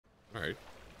Alright.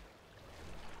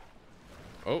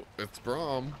 Oh, it's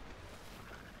Braum.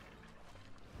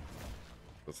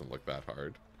 Doesn't look that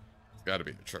hard. It's gotta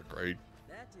be a trick, right?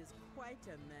 That is quite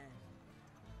a man.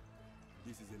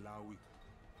 This is Illaoi.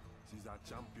 She's our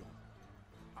champion,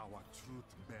 our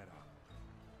truth bearer.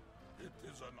 It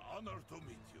is an honor to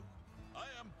meet you. I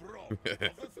am Braum of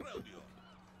the Freljord.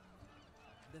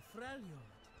 The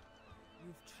Freljord.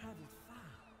 You've traveled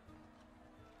far.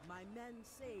 My men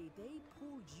say they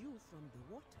pulled you from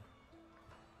the water.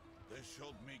 They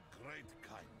showed me great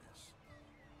kindness.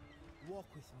 Walk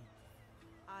with me.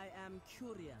 I am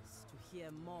curious to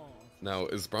hear more. Now,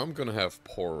 is Braum gonna have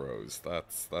poros?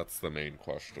 That's the main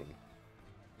question.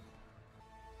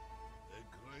 A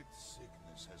great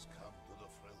sickness has come to the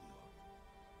Freljord.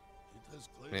 It has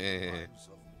claimed the lives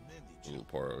of many Little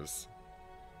children. poros.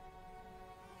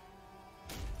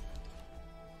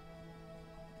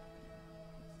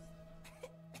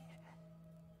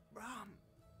 Braum,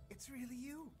 it's really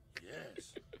you.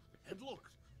 Yes. And look,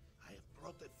 I have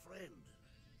brought a friend.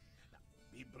 Now,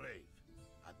 be brave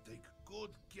and take good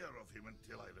care of him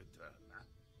until I return. Huh?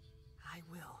 I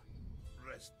will.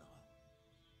 Rest now.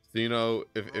 So, you know,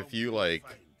 if Braum you, will like,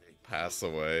 find a pass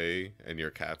cure. away and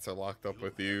your cats are locked up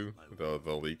with you,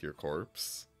 they'll eat your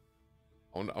corpse.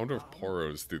 I wonder if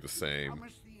poros do the same.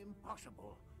 Promise the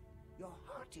impossible. Your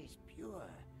heart is pure,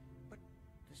 but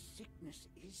the sickness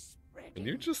is spreading. And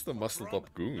you're just a muscled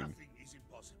up goon. Nothing is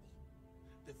impossible.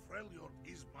 The Freljord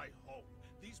is my home.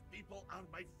 These people are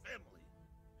my family.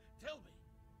 Tell me,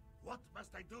 what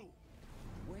must I do?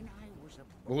 When I was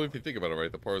a Well, if you think about it,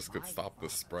 right, the poros could my stop the father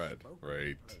spread, spoke of a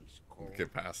right? place When called the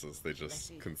kid passes, they just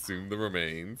Blessed consume the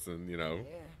remains, and, you know,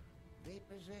 There, they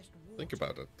possessed water, think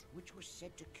about it. which was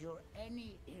said to cure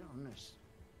any illness.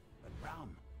 But Braum,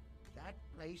 that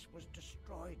place was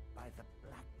destroyed by the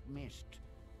Black Mist.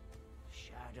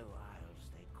 Shadow Isles,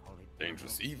 they call it.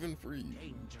 Dangerous now. even for you.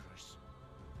 Dangerous,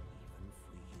 even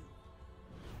for you.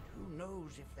 Who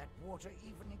knows if that water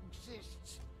even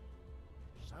exists?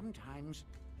 Sometimes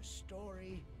a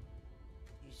story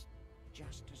is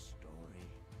just a story.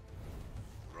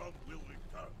 Braum will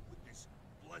return with this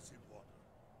blessed water.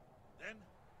 Then,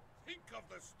 think of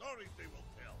the stories they will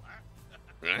tell, huh?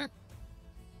 Eh?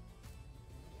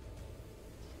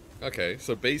 Okay,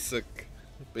 so basic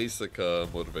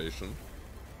motivation.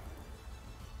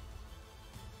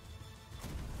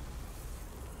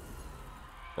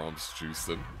 Braum's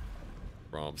juicing.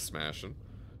 Braum's smashing.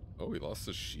 Oh, he lost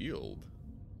his shield.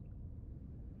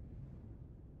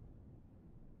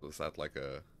 Was that like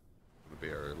a... Gonna be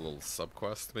our little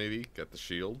subquest, maybe? Get the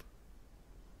shield?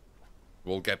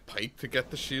 We'll get Pike to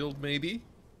get the shield, maybe?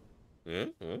 Huh?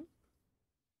 Huh?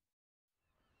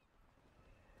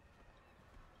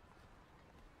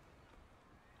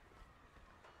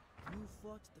 You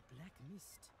fought the Black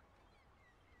Mist.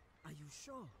 Are you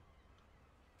sure?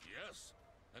 Yes,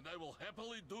 and I will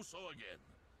happily do so again.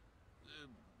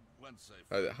 Once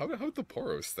I... How'd the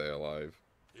Poros stay alive?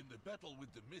 In the battle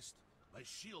with the mist, my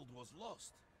shield was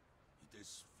lost. It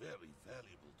is very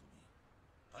valuable to me.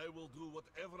 I will do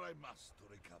whatever I must to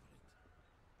recover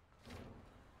it.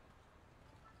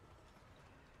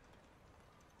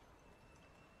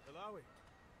 Illaoi,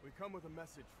 we come with a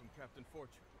message from Captain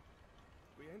Fortune.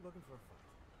 We ain't looking for a fight.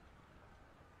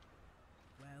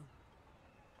 Well,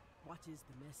 what is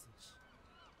the message?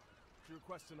 She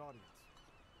requests an audience.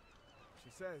 She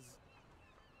says...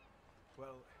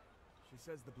 Well, she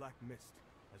says the Black Mist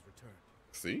has returned.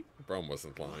 See? Braum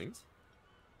wasn't lying. What?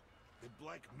 The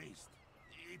Black Mist.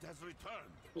 It has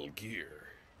returned. Full gear.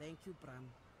 Thank you, Braum.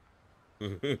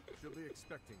 She'll be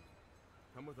expecting you.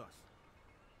 Come with us.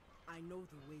 I know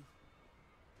the way.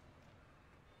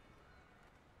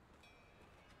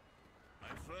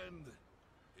 My friend,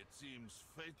 it seems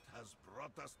fate has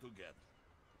brought us together.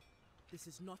 This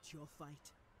is not your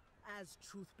fight. As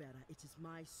Truthbearer, it is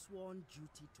my sworn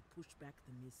duty to push back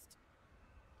the mist.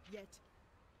 Yet,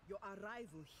 your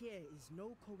arrival here is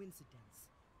no coincidence.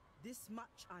 This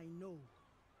much I know.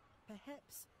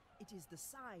 Perhaps it is the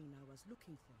sign I was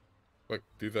looking for. Look,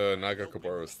 do the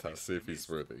Nagakoboros test, see if he's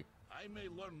worthy. I may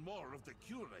learn more of the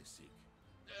cure I seek,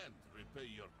 and repay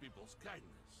your people's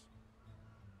kindness.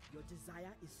 Your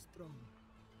desire is strong.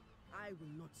 I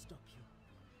will not stop you.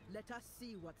 Let us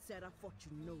see what Sarah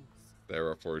Fortune knows.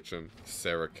 Sarah Fortune,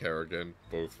 Sarah Kerrigan,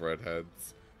 both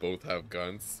redheads, both have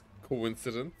guns.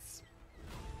 Coincidence?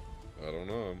 I don't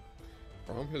know.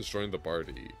 Braum has joined the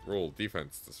party. Roll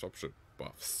defense disruption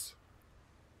buffs.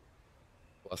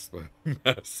 Blessed by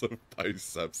massive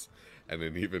biceps and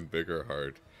an even bigger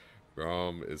heart.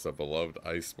 Braum is a beloved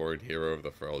iceborne hero of the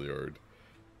Freljord.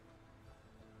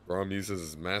 Braum uses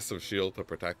his massive shield to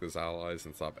protect his allies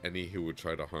and stop any who would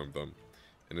try to harm them.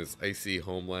 In his icy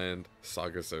homeland,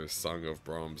 sagas are sung of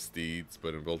Braum's deeds,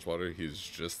 but in Bilgewater he is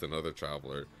just another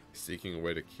traveler, seeking a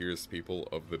way to cure his people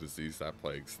of the disease that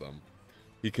plagues them.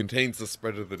 He contains the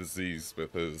spread of the disease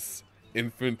with his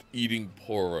infant-eating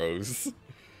poros.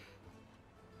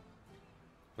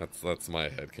 That's my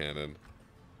headcanon.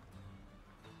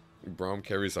 Braum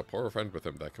carries a poor friend with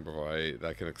him that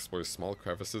can explore small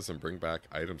crevices and bring back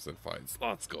items in fights.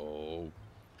 Let's go!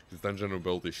 His dungeon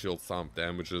ability Shield Stomp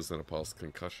damages and appalls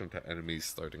concussion to enemies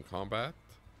starting combat.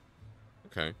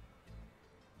 Okay.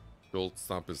 Shield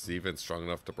Stomp is even strong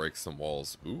enough to break some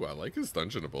walls. Ooh, I like his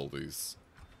dungeon abilities.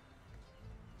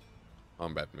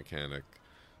 Combat mechanic.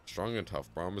 Strong and tough.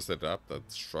 Braum is adept at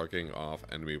shrugging off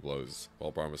enemy blows.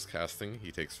 While Braum is casting,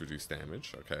 he takes reduced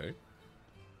damage. Okay.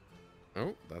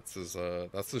 Oh, that's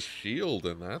his shield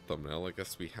in that thumbnail. I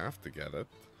guess we have to get it.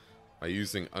 By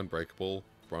using Unbreakable,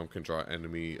 Braum can draw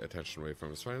enemy attention away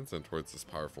from his friends and towards his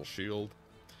powerful shield.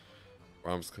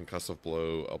 Braum's concussive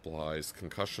blow applies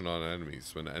concussion on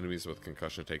enemies. When enemies with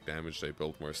concussion take damage, they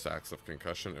build more stacks of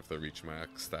concussion. If they reach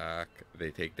max stack,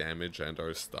 they take damage and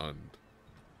are stunned.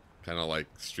 Kind of like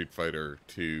Street Fighter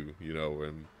 2, you know,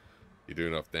 when you do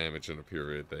enough damage in a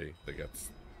period, they get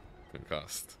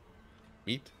concussed.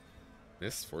 Meet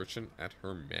Misfortune at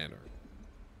her manor.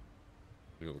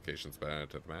 New locations added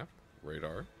to the map.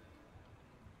 Radar.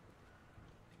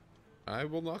 I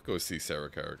will not go see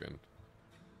Sarah Kerrigan.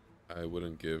 I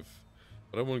wouldn't give...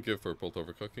 But I wouldn't give for built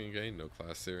over cooking again. No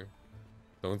class here.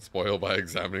 Don't spoil by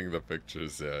examining the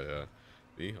pictures. Yeah.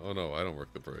 Me? Oh no, I don't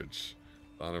work the bridge.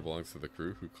 The honor belongs to the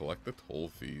crew who collect the toll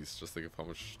fees. Just think of how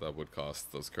much that would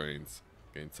cost those cranes.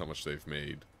 Against how much they've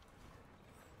made.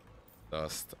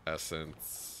 Dust,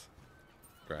 essence...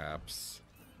 Scraps.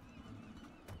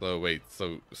 So wait,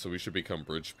 so we should become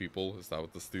bridge people? Is that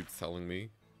what this dude's telling me?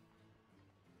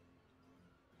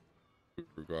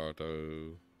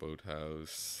 Grotto,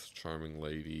 boathouse, charming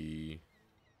lady.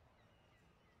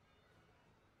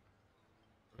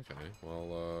 Okay,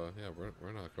 well, yeah,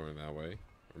 we're not going that way.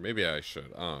 Or maybe I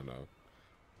should. I don't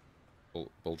know.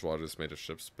 Bilgewater's made of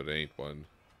ships, but it ain't one.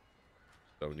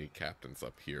 Don't need captains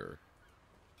up here.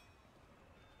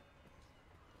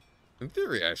 In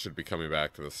theory, I should be coming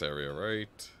back to this area,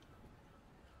 right?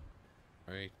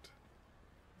 Right.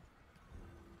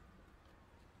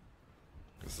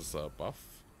 Is this a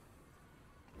buff?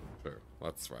 Sure,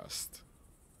 let's rest.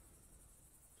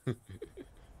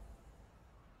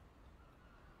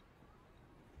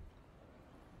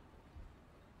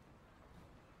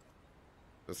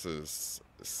 This is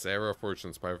Sarah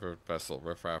Fortune's private vessel.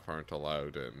 Riffraff aren't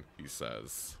allowed in, he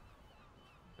says.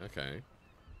 Okay.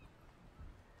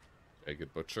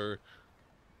 Jagged Butcher.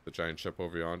 The giant ship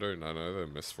over yonder, none other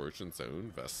than Misfortune's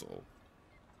own vessel.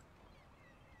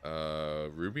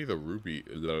 Ruby the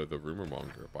rumor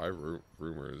monger. Buy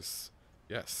rumors.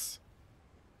 Yes.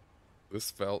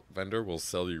 This vendor will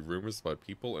sell you rumors about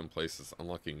people and places,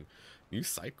 unlocking new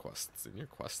side quests in your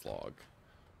quest log.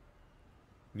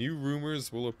 New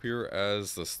rumors will appear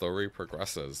as the story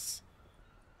progresses.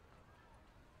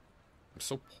 I'm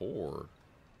so poor.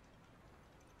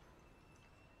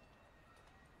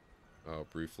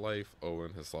 Brief life.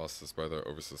 Owen has lost his brother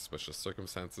over suspicious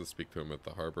circumstances. Speak to him at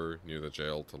the harbor near the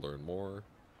jail to learn more.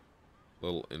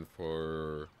 Little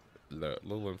info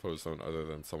zone other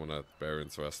than someone at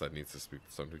Baron's Rest that needs to speak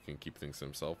to someone who can keep things to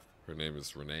himself. Her name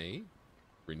is Renee.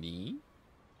 An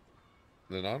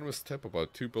anonymous tip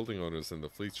about 2 building owners in the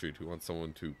Fleet Street who want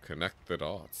someone to connect the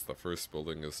dots. The first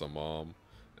building is a mom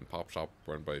and pop shop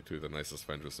run by 2 of the nicest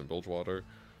vendors in Bilgewater.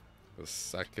 The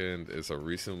second is a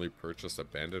recently purchased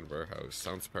abandoned warehouse.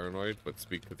 Sounds paranoid, but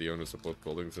speak to the owners of both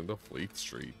buildings in the Fleet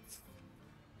Street.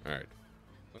 Alright.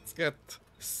 Let's get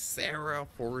Sarah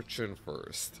Fortune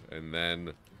first, and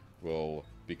then we'll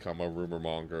become a rumor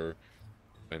monger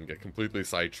and get completely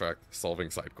sidetracked solving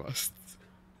side quests.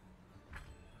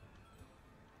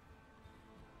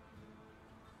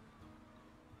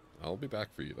 I'll be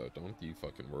back for you though, don't you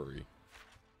fucking worry.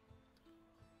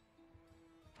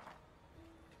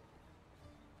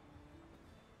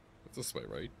 It's this way,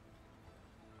 right?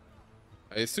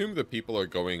 I assume the people are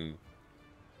going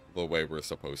the way we're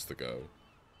supposed to go.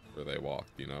 Where they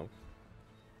walked, you know?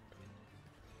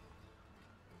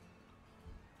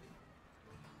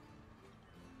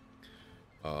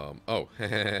 Oh,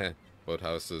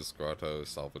 boathouses, grottos,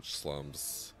 salvage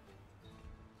slums.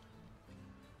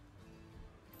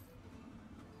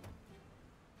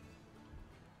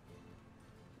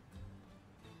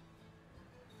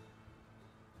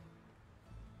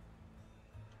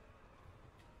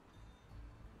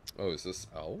 Oh, is this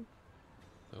L?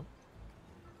 No?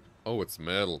 Oh, it's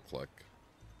metal click.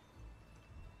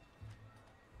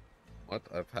 What?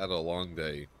 I've had a long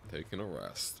day, taking a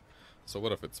rest. So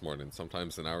what if it's morning?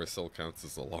 Sometimes an hour still counts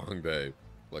as a long day.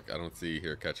 Like, I don't see you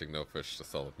here catching no fish to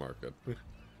sell at market. Look,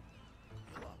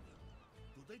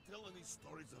 do they tell any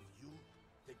stories of you?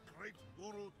 The great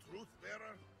guru truth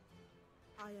bearer?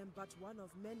 I am but one of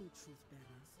many truth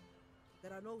bearers.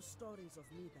 There are no stories of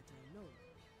me that I know.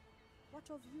 What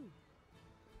of you?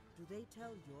 Do they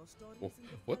tell your stories in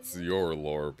the What's Freljord? your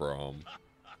lore, Braum?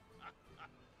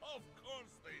 Of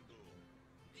course they do.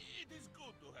 It is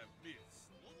good to have myths,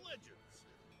 legends.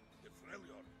 The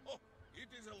Freljord, oh, it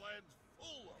is a land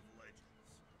full of legends.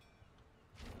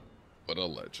 What a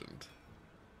legend.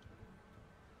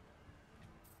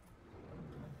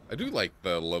 I do like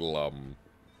the little,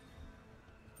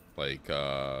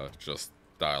 just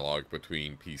dialogue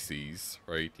between PCs,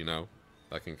 right? You know,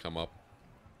 that can come up.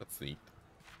 That's neat.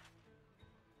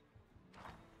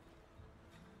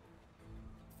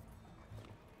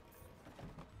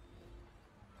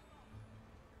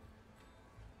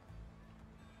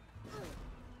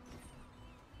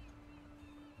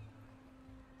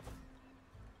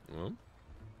 Well.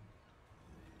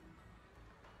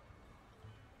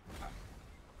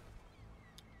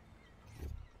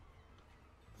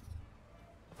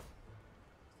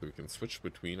 So we can switch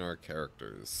between our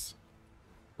characters.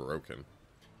 Broken.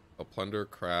 A plunder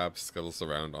crab scuttles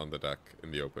around on the deck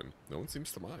in the open. No one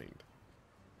seems to mind.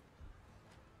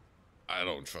 I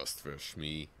don't trust fish,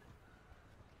 me.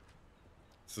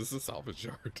 This is a salvage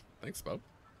yard. Thanks, bub.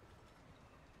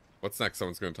 What's next?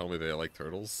 Someone's gonna tell me they like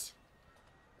turtles?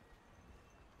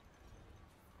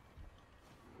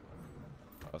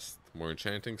 More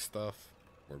enchanting stuff.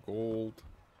 More gold.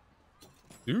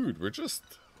 Dude, we're just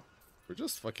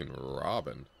fucking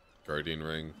robbing. Guardian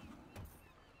ring.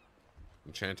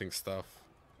 Enchanting stuff.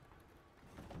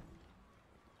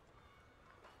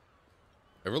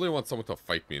 I really want someone to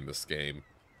fight me in this game.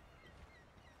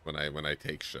 When I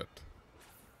take shit.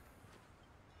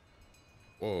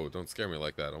 Whoa, don't scare me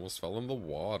like that. Almost fell in the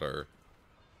water.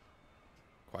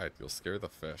 Quiet, you'll scare the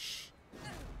fish.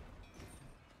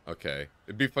 Okay.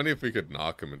 It'd be funny if we could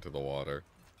knock him into the water.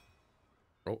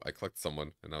 Oh, I clicked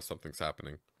someone, and now something's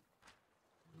happening.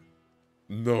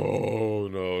 No,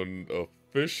 a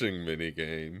fishing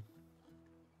minigame.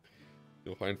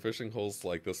 You'll find fishing holes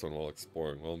like this one while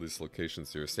exploring. While in these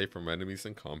locations, you're safe from enemies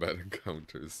and combat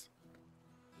encounters.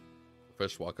 The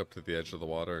fish walk up to the edge of the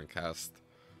water and cast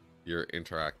your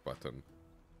interact button.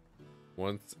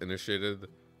 Once initiated,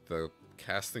 the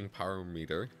casting power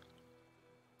meter...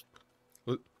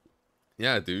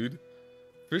 Yeah, dude.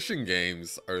 Fishing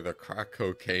games are the crack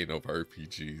cocaine of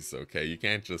RPGs, okay? You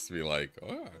can't just be like,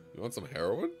 oh, you want some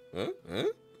heroin? Huh? Huh?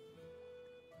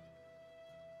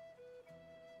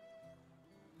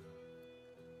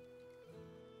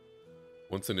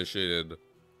 Once initiated,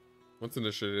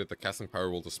 the casting power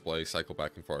will display, cycle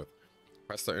back and forth.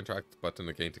 Press the interact button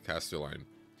again to cast your line.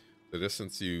 The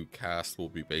distance you cast will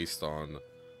be based on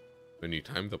when you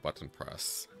time the button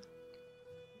press.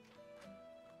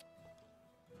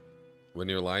 When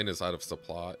your line is out of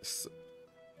supplies...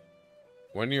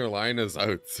 When your line is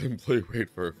out, simply wait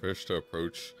for a fish to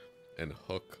approach and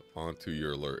hook onto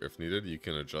your lure. If needed, you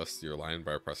can adjust your line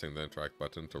by pressing the interact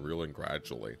button to reel in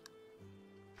gradually.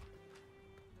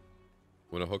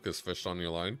 When a hook is fished on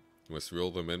your line, you must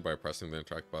reel them in by pressing the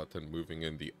interact button, moving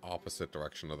in the opposite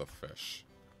direction of the fish.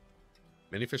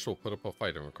 Many fish will put up a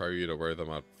fight and require you to wear them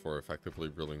out before effectively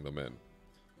reeling them in.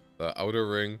 The outer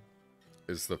ring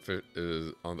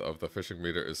of the fishing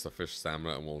meter is the fish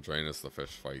stamina and will drain as the fish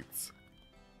fights.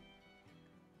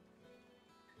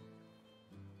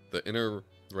 The inner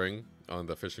ring on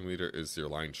the fishing meter is your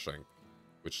line strength,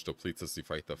 which depletes as you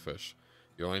fight the fish.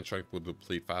 Your line strength will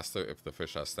deplete faster if the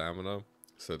fish has stamina,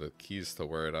 so the key is to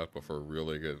wear it out before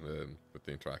reeling it in with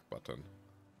the interact button.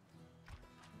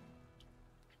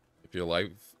 If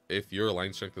your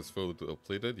line strength is fully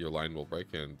depleted, your line will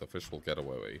break and the fish will get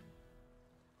away.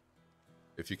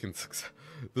 If you can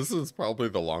this is probably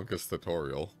the longest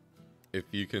tutorial. If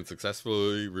you can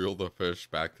successfully reel the fish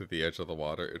back to the edge of the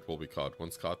water, it will be caught.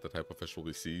 Once caught, the type of fish will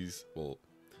be seized.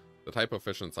 The type of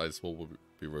fish and size will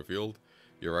be revealed.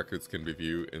 Your records can be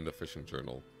viewed in the fishing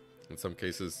journal. In some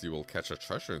cases, you will catch a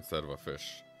treasure instead of a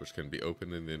fish, which can be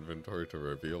opened in the inventory to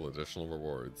reveal additional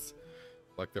rewards.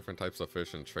 Collect different types of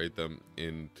fish and trade them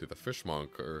into the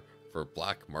fishmonger for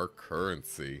black mark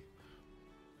currency.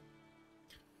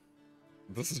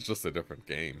 This is just a different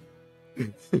game.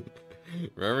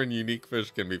 Rare and unique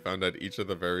fish can be found at each of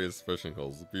the various fishing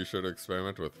holes. Be sure to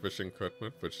experiment with fishing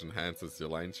equipment, which enhances your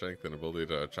line strength and ability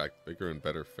to attract bigger and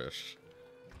better fish.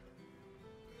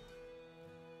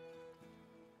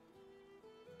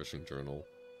 Fishing journal.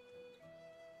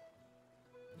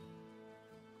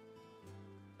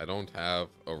 I don't have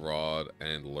a rod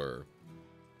and lure.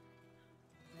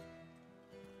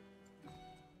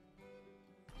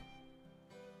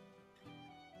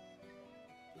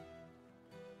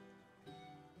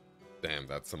 Damn,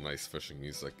 that's some nice fishing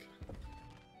music.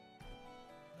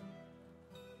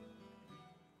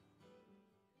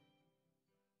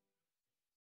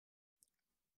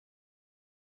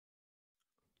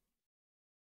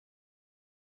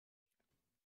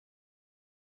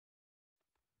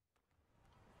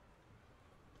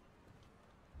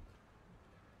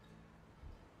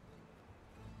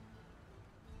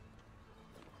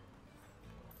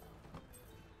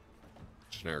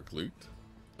 Generic loot.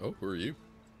 Oh, who are you?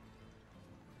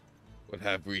 What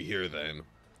have we here then?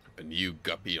 A new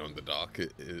guppy on the dock,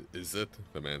 is it?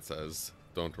 The man says.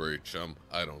 Don't worry, chum.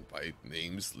 I don't bite.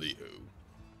 Name's Leo.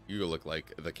 You look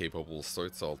like the capable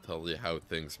sort, so I'll tell you how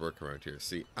things work around here.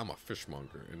 See, I'm a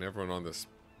fishmonger, and everyone on this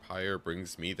pyre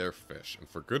brings me their fish, and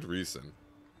for good reason.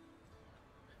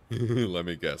 Let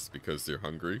me guess, because you're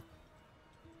hungry?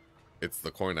 It's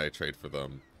the coin I trade for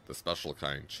them. The special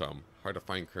kind, chum. Hard to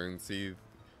find currency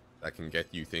that can get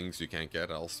you things you can't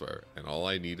get elsewhere, and all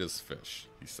I need is fish,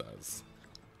 he says.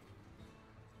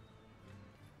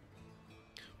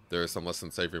 There are some less than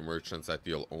savory merchants that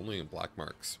deal only in black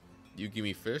marks. You give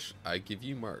me fish, I give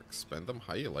you marks. Spend them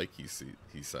how you like, he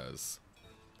says.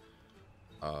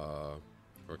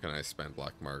 Where can I spend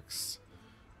black marks?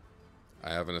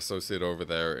 I have an associate over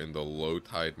there in the low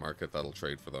tide market that'll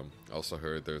trade for them. Also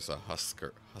heard there's a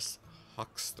huckster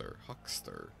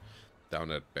down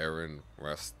at Baron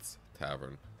Rest's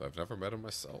Tavern, but I've never met him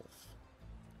myself.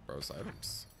 Browse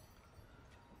items.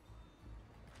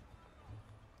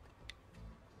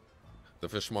 The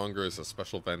fishmonger is a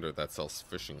special vendor that sells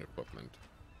fishing equipment.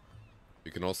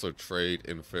 You can also trade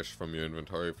in fish from your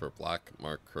inventory for black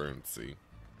mark currency.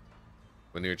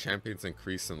 When your champions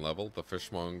increase in level, the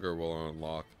fishmonger will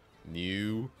unlock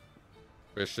new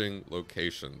fishing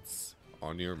locations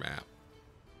on your map.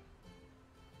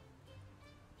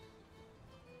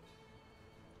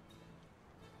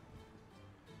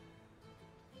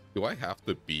 Do I have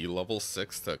to be level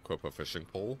 6 to equip a fishing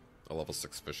pole? A level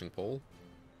 6 fishing pole?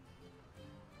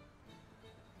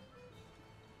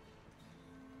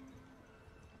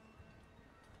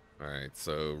 Alright,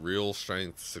 so real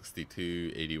strength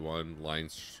 62, 81, line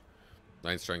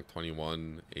strength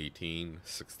 21, 18,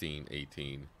 16,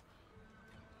 18.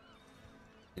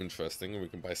 Interesting, we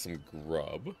can buy some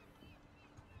grub.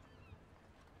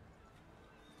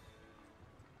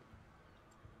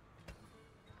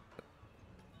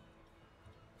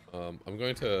 I'm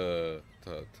going to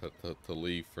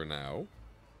leave for now.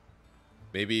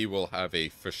 Maybe we'll have a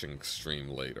fishing stream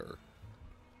later,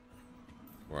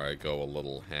 where I go a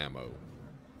little hammo.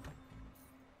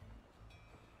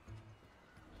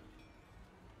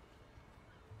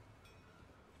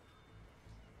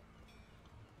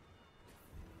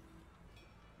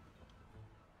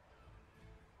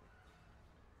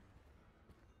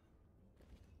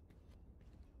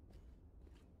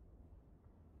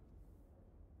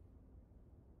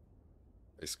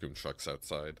 Ice cream trucks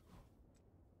outside.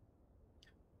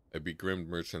 A begrimed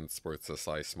merchant sports a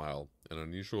sly smile. An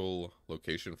unusual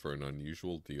location for an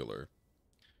unusual dealer.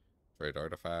 Trade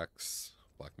artifacts.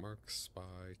 Black marks.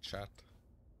 Buy. Chat.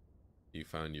 You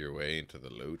found your way into the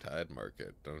low tide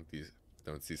market.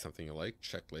 Don't see something you like?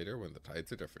 Check later when the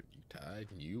tides are different. New tide,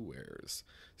 new wares.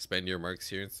 Spend your marks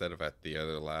here instead of at the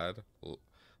other lad. Well,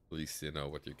 at least you know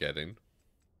what you're getting.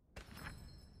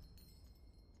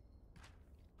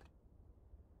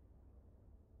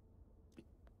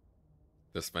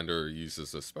 This vendor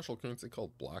uses a special currency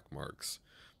called black marks.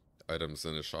 Items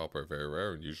in his shop are very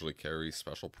rare and usually carry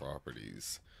special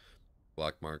properties.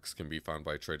 Black marks can be found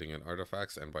by trading in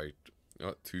artifacts and by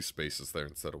 2 spaces there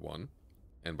instead of 1,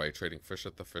 and by trading fish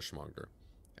at the fishmonger.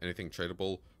 Anything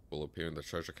tradable will appear in the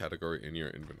treasure category in your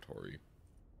inventory.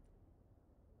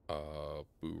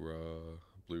 Boora,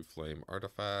 blue flame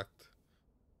artifact,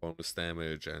 bonus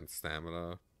damage and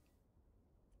stamina.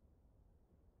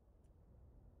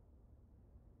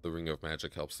 The Ring of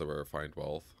Magic helps the wearer find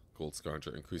wealth. Gold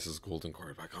Scourger increases golden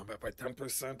card by combat by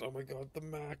 10%. Oh my god, the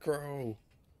macro!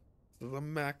 The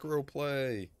macro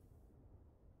play!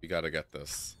 You gotta get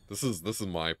this. This is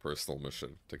my personal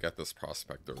mission, to get this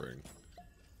Prospector Ring.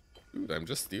 Dude, I'm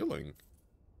just stealing.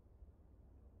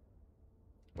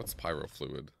 What's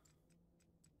Pyrofluid?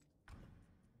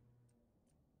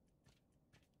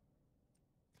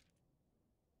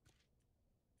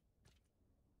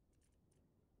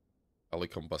 Highly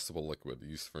combustible liquid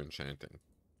used for enchanting.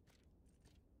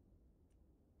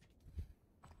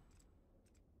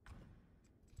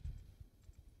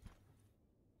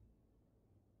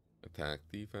 Attack,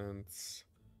 defense.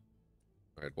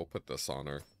 Alright, we'll put this on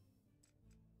her.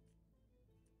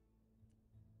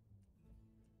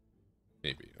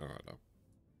 Maybe, I don't know.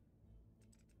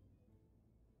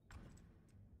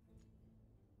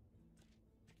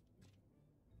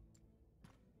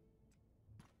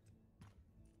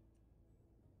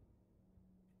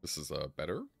 This is a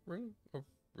better ring of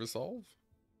resolve?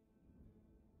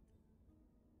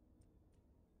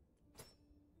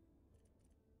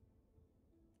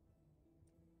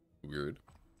 Weird.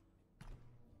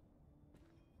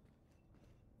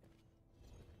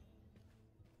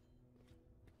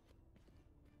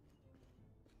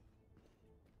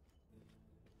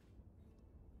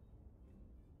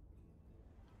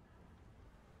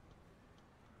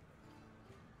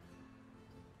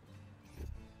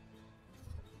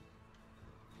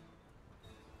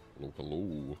 Hello,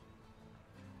 hello.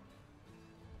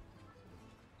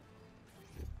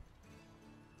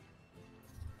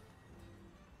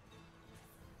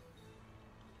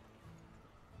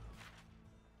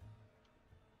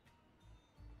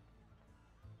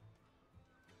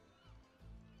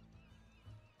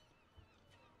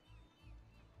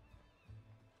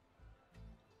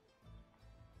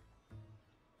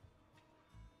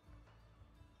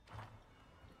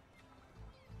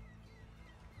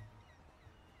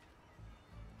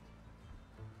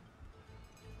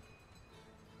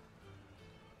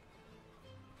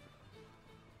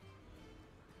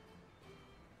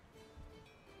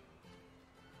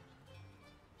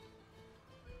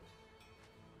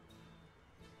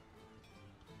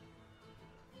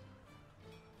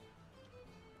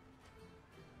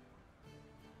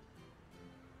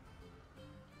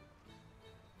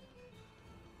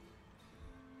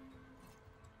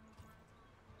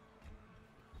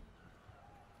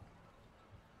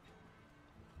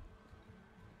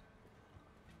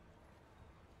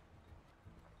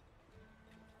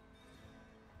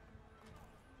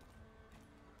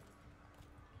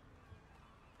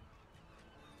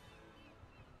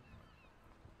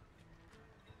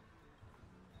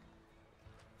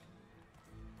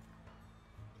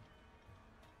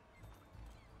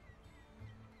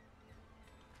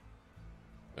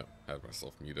 No, had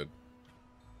myself muted.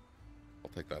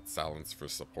 I'll take that silence for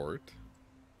support.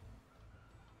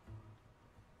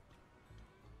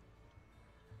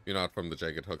 You're not from the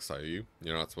Jagged Hooks, are you?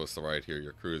 You're not supposed to ride here.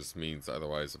 Your cruise means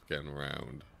otherwise of getting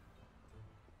around.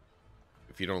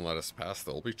 If you don't let us pass,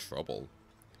 there'll be trouble.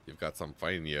 You've got some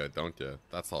fighting you, don't you?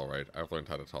 That's alright. I've learned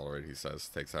how to tolerate, he says.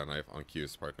 Takes out a knife. On cue,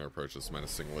 his partner approaches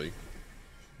menacingly.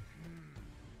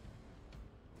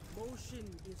 Motion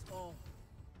is off.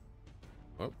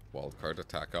 Oh, wildcard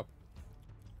attack up.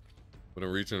 When a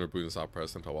region or boon is not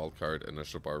present, a wildcard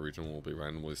initiative bar region will be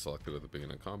randomly selected at the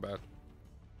beginning of combat.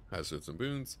 Hazards and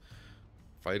boons.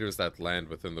 Fighters that land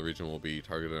within the region will be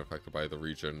targeted and affected by the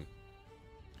region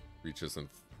reaches and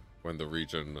when the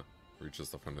region reaches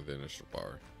the front of the initiative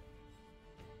bar.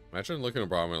 Imagine looking at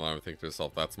Braum and Illaoi and think to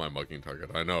yourself, that's my mugging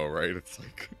target. I know, right? It's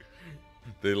like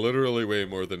they literally weigh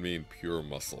more than me in pure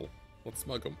muscle. Let's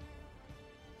mug them.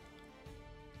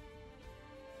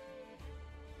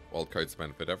 Wildcards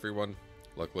benefit everyone.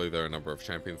 Luckily, there are a number of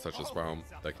champions such as Braum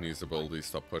that can use abilities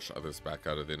to push others back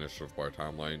out of the initiative bar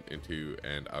timeline into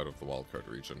and out of the wildcard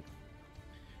region.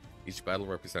 Each battle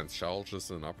represents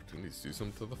challenges and opportunities to use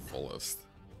them to the fullest.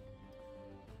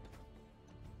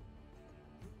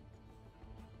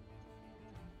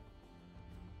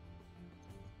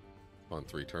 On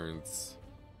 3 turns.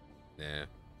 Nah.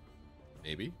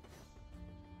 Maybe?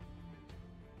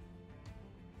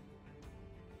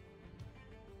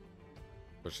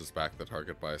 Pushes back the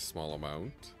target by a small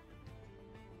amount.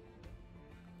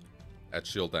 Add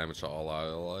shield damage to all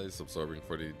allies, absorbing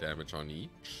 40 damage on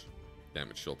each.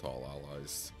 Damage shield to all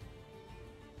allies.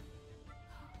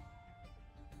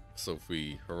 So if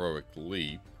we heroic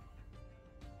leap,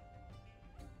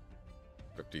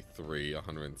 53,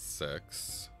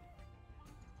 106.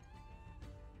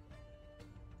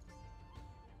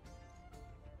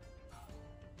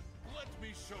 Let me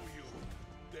show you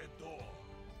the door.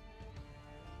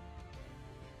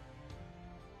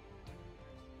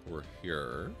 We're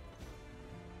here.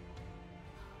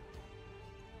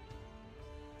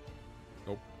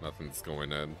 Nope, nothing's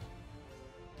going in.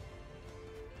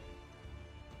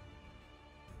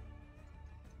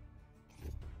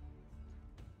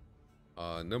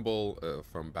 Nimble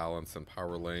from balance and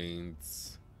power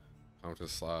lanes. Counter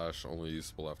slash, only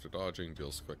usable after dodging,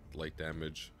 deals quick light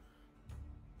damage.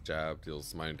 Jab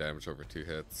deals minor damage over 2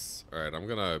 hits. Alright, I'm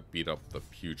gonna beat up the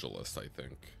pugilist, I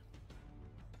think.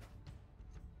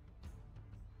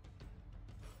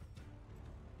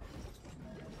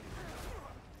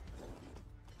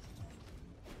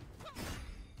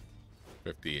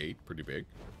 58, pretty big.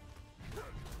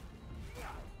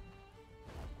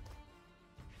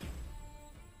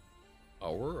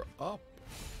 Power up.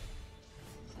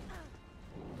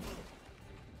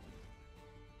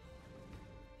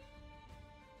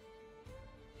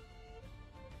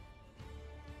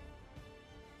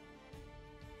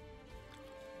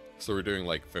 So we're doing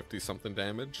like 50 something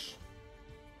damage.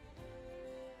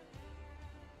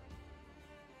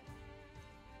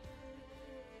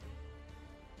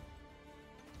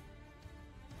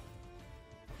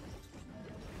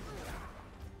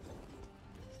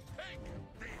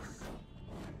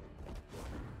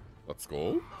 Let's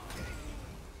go.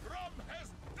 Braum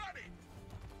has done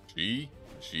it.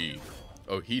 GG.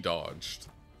 Oh, he dodged.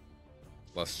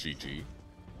 Less GG.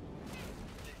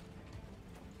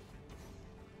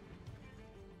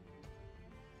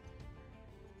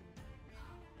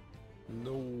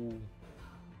 No.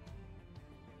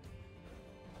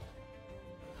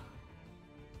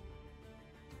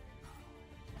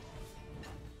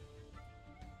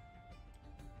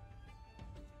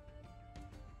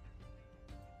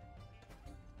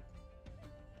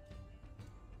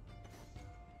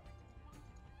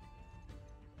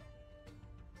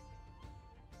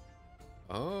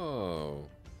 Oh.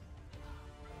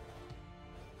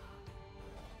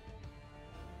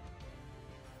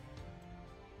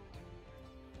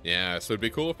 Yeah, so it'd be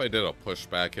cool if I did a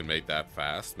pushback and made that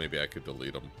fast. Maybe I could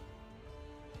delete them.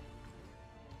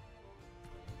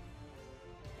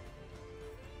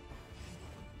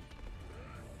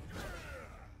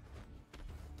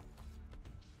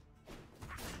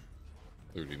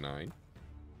 $39. You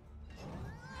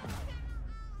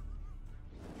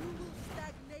will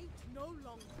stagnate no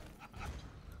longer.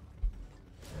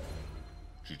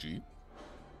 GG.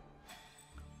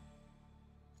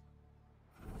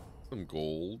 Some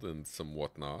gold and some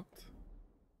whatnot.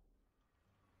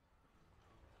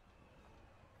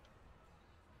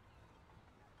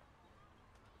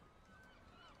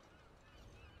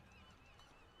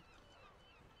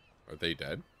 Are they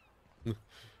dead?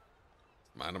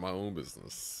 Mind of my own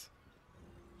business.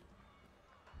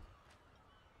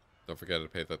 Don't forget to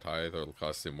pay the tithe or it'll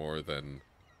cost you more than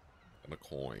a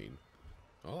coin.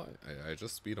 Oh, I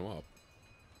just beat him up.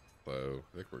 So,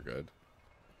 I think we're good.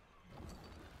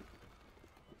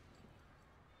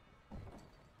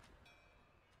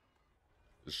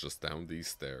 It's just down these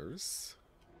stairs.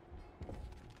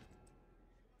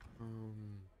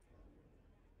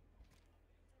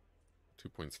 2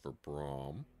 points for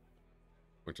Braum,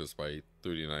 which is by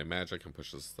 39 magic and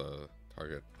pushes the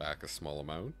target back a small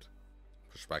amount.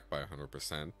 Push back by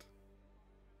 100%.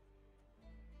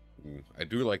 Ooh, I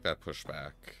do like that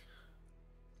pushback.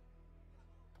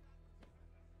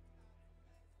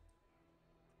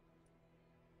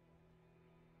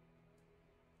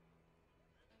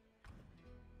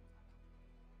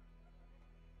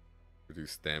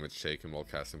 Reduce damage taken while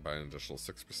casting by an additional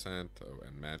 6%. Oh,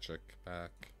 and magic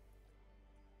back.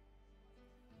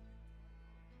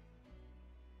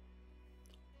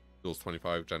 Deals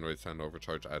 25, generates 10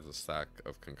 overcharge, adds a stack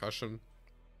of concussion.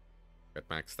 At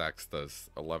max stacks does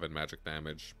 11 magic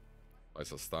damage.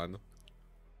 Applies a stun.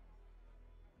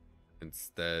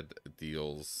 Instead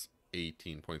deals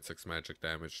 18.6 magic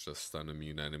damage to stun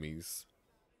immune enemies.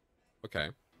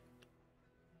 Okay.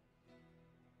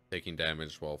 Taking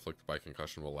damage while afflicted by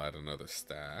concussion will add another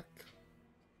stack.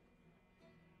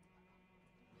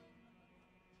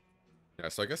 Yeah,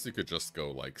 so I guess you could just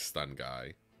go like stun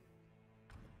guy.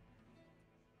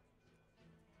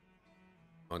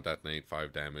 On detonate,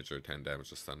 5 damage or 10 damage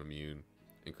to stun immune.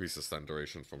 Increase the stun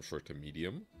duration from short to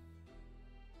medium.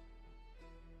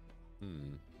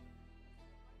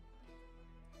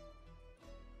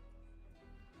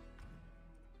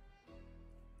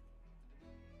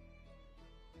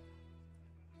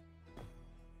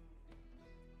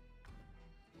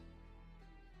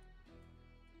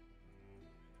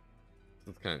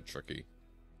 It's kind of tricky.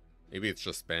 Maybe it's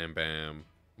just Bam Bam.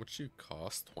 What'd you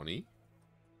cost? 20?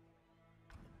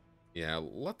 Yeah,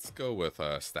 let's go with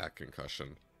stack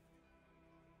concussion.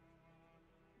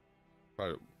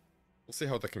 We'll see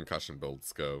how the concussion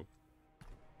builds go.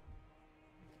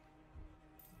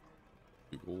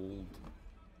 2 gold.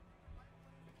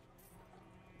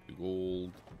 2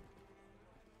 gold.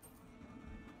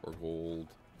 4 gold.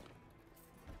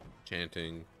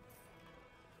 Chanting.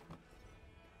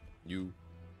 You.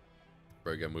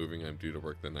 Before I get moving, I'm due to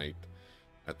work the night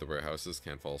at the warehouses.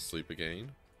 Can't fall asleep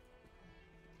again.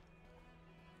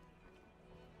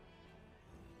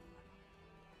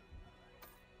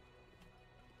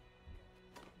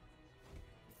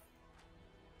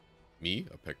 Me?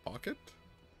 A pickpocket?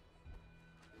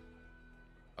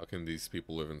 How can these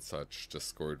people live in such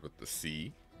discord with the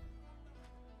sea?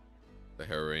 The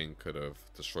herring could have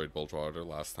destroyed Bilgewater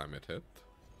last time it hit.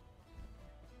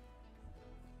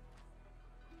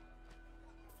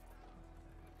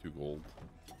 Two gold.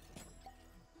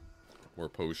 More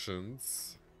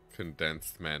potions.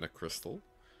 Condensed mana crystal.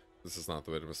 This is not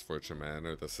the way to Misfortune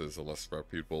Manor. This is a less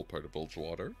reputable part of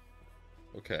Bilgewater.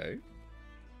 Okay.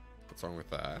 What's wrong with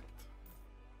that?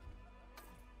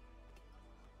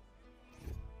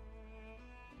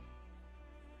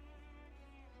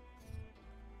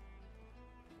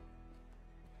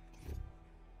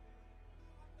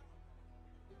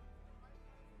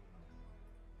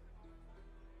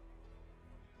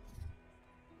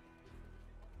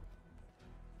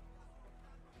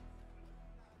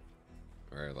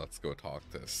 Alright, let's go talk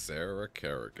to Sarah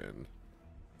Kerrigan.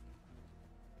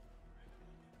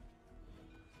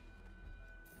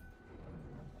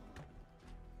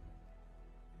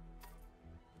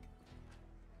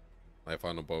 Life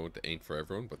on a boat ain't for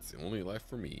everyone, but it's the only life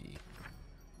for me.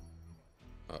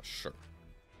 Sure.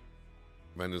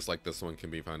 Vendors like this one can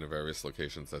be found in various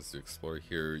locations as you explore.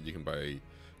 Here, you can buy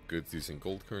goods using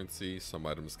gold currency. Some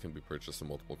items can be purchased in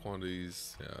multiple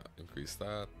quantities. Yeah, increase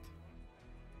that.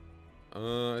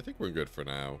 I think we're good for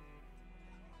now.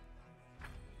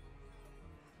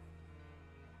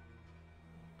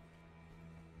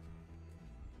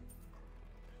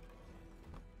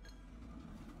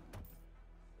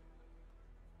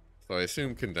 So I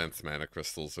assume condensed mana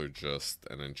crystals are just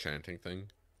an enchanting thing.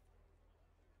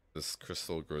 This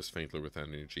crystal grows faintly with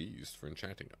energy used for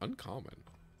enchanting. Uncommon.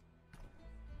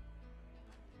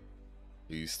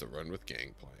 You used to run with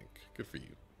Gangplank. Good for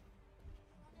you.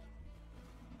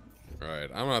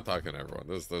 Alright, I'm not talking to everyone.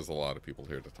 There's a lot of people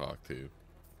here to talk to.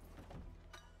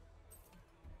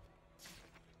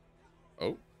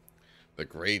 Oh. The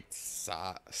great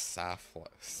Sapphire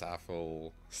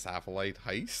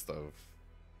heist of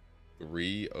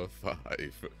 3 of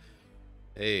 5.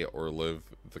 Hey, Orliv,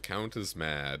 the Count is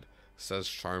mad. Says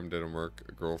charm didn't work.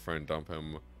 A girlfriend dumped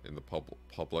him in the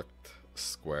public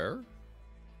square.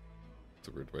 It's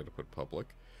a weird way to put public.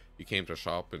 You came to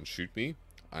shop and shoot me?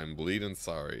 I'm bleeding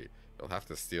sorry. You'll have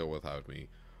to steal without me.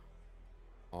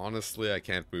 Honestly, I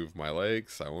can't move my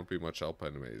legs. I won't be much help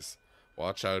anyways.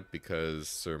 Watch out because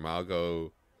Sir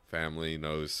Malgo family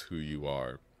knows who you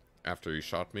are. After he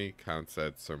shot me, Count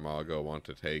said Sir Malgo want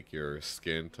to take your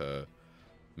skin to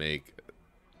make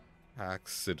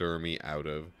taxidermy out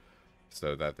of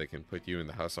so that they can put you in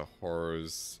the House of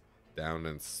Horrors down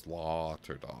in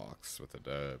Slaughter Docks with a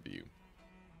W.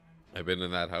 I've been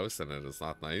in that house and it is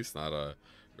not nice, not a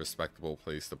respectable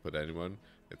place to put anyone.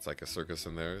 It's like a circus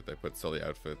in there. They put silly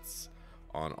outfits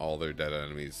on all their dead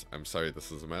enemies. I'm sorry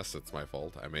this is a mess, it's my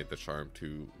fault. I made the charm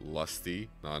too lusty,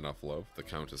 not enough love. The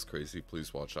Count is crazy,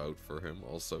 please watch out for him.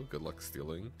 Also, good luck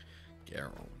stealing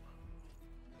Garum.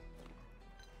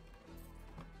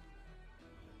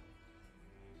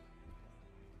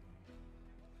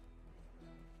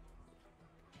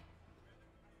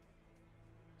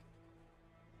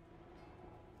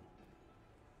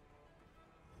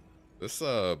 This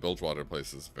Bilgewater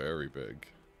place is very big.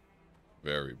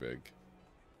 Very big.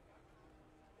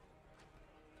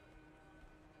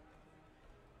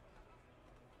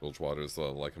 Bilgewater is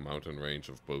like a mountain range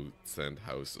of boats and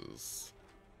houses.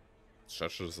 It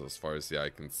stretches as far as the eye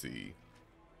can see.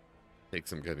 Takes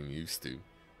some getting used to.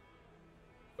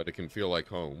 But it can feel like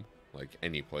home, like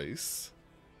any place.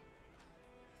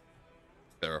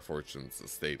 Sarah Fortune's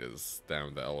estate is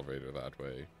down the elevator that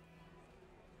way.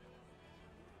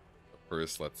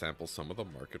 First, let's sample some of the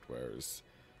market wares.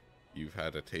 You've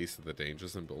had a taste of the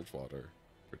dangers in Bilgewater.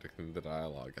 Predicting the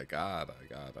dialogue. I gotta.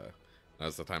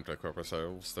 Now's the time to equip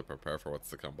ourselves to prepare for what's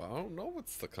to come. But I don't know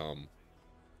what's to come.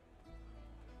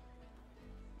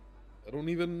 I don't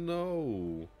even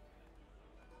know.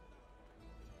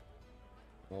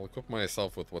 I'll equip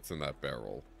myself with what's in that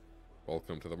barrel.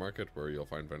 Welcome to the market where you'll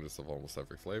find vendors of almost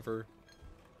every flavor.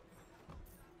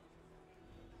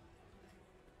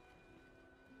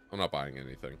 I'm not buying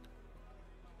anything.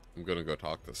 I'm gonna go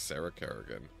talk to Sarah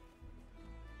Kerrigan.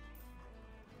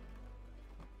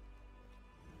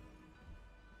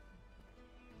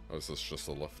 Oh, is this just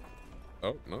a lift?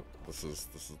 Oh, no. This is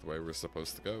the way we're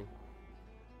supposed to go.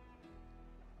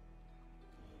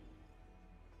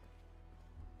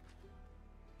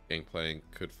 Gangplank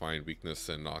could find weakness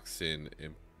in Noxin,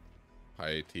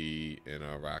 impiety in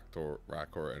a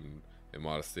Rakor, and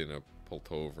immodesty in a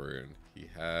Piltover, and he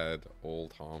had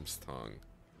old Tom's tongue.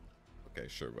 Okay,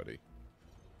 sure, buddy.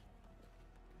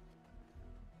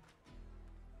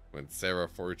 When Sarah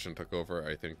Fortune took over,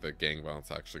 I think the gang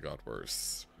violence actually got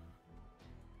worse.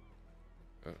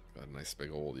 Oh, A nice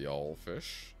big old y'all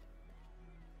fish.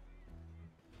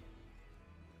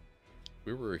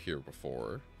 We were here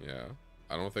before, yeah.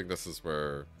 I don't think this is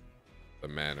where the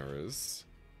manor is.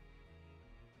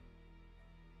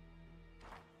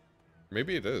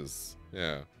 Maybe it is,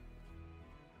 yeah.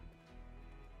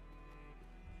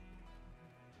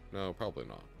 No, probably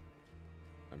not.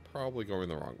 I'm probably going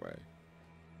the wrong way.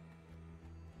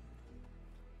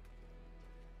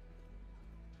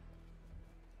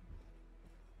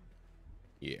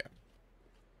 Yeah.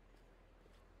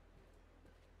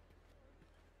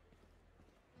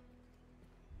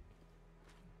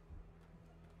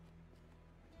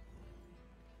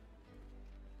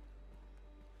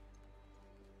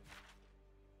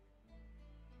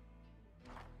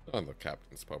 On the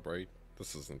captain's pub, right?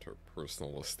 This isn't her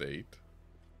personal estate.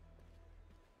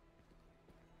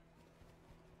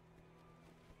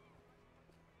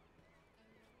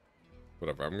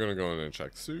 Whatever, I'm gonna go in and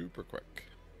check super quick.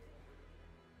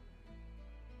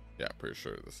 Yeah, pretty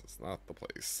sure this is not the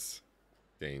place.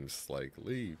 Game's like,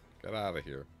 leave, get out of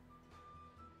here.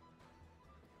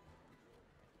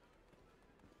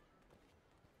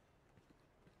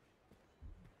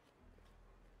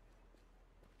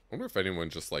 I wonder if anyone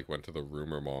just like went to the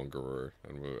rumor monger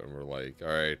and were like,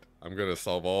 alright, I'm gonna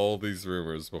solve all these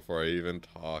rumors before I even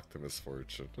talk to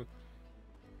Misfortune.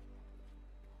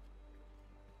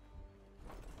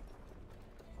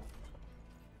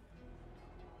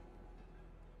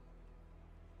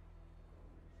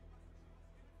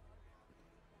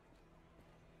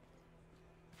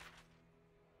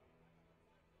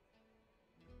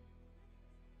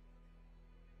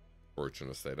 Fortune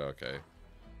estate, okay.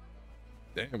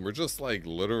 Damn, we're just like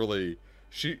literally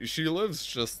she lives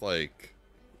just like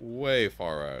way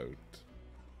far out.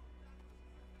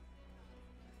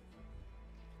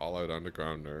 All out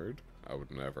underground nerd? I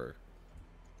would never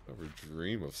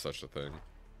dream of such a thing.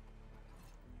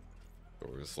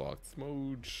 Doors locked,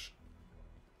 Smooge.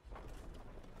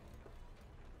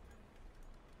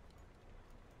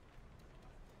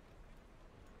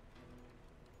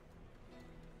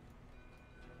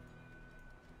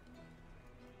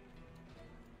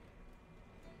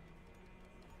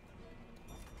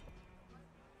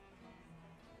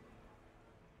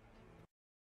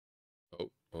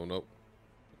 Oh no.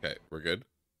 Okay, we're good.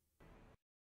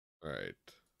 Alright.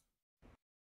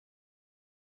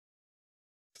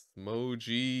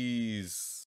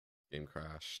 Smojis. Game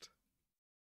crashed.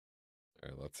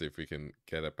 Alright, let's see if we can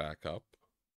get it back up.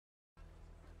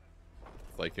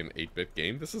 It's like an 8-bit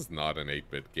game? This is not an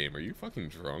 8-bit game. Are you fucking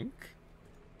drunk?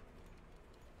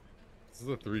 This is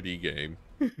a 3D game.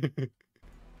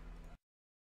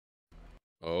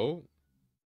 Oh.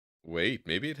 Wait,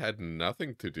 maybe it had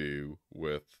nothing to do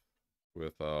with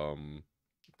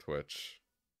Twitch.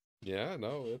 Yeah,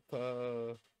 no,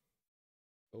 oh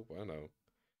bueno.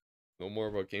 No more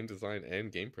about game design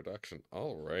and game production.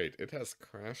 Alright, it has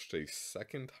crashed a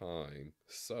second time,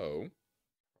 so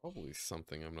probably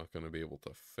something I'm not going to be able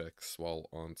to fix while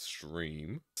on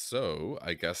stream. So,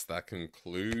 I guess that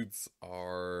concludes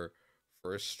our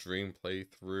first stream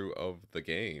playthrough of the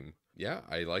game. Yeah,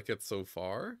 I like it so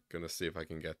far. Gonna see if I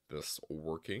can get this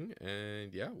working,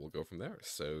 and yeah, we'll go from there.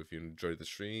 So if you enjoyed the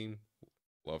stream,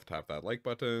 love to have that like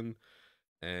button,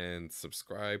 and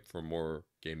subscribe for more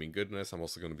gaming goodness. I'm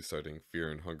also going to be starting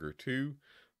Fear and Hunger 2.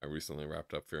 I recently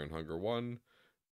wrapped up Fear and Hunger 1.